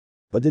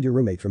What did your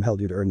roommate from hell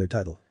do to earn their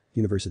title?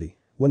 University.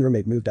 One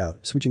roommate moved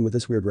out, switching with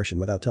this weird Russian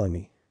without telling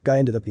me. Guy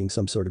ended up being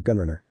some sort of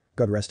gunrunner.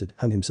 Got arrested,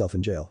 hung himself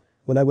in jail.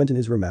 When I went in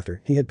his room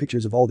after, he had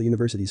pictures of all the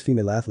university's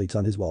female athletes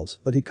on his walls,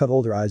 but he'd cut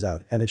all their eyes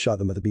out and had shot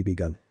them with a BB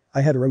gun.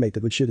 I had a roommate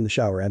that would shit in the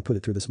shower and put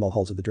it through the small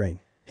holes of the drain.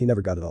 He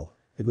never got it all.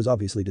 It was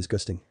obviously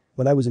disgusting.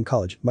 When I was in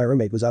college, my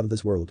roommate was out of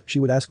this world. She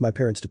would ask my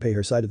parents to pay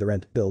her side of the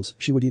rent, bills,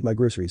 she would eat my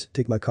groceries,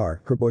 take my car,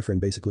 her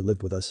boyfriend basically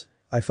lived with us.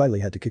 I finally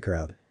had to kick her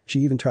out.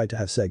 She even tried to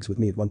have sex with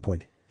me at one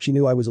point. She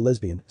knew I was a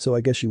lesbian, so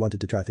I guess she wanted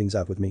to try things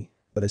out with me.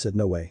 But I said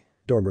no way.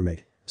 Dorm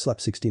roommate.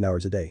 Slept 16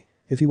 hours a day.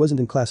 If he wasn't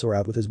in class or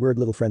out with his weird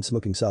little friend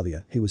smoking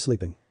salvia, he was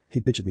sleeping.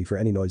 He'd bitch at me for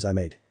any noise I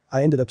made.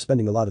 I ended up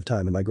spending a lot of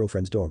time in my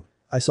girlfriend's dorm.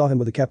 I saw him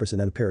with a Capri Sun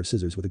and a pair of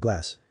scissors with a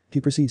glass.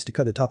 He proceeds to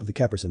cut the top of the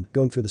Capri Sun,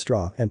 going through the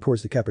straw and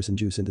pours the Capri Sun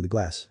juice into the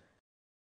glass.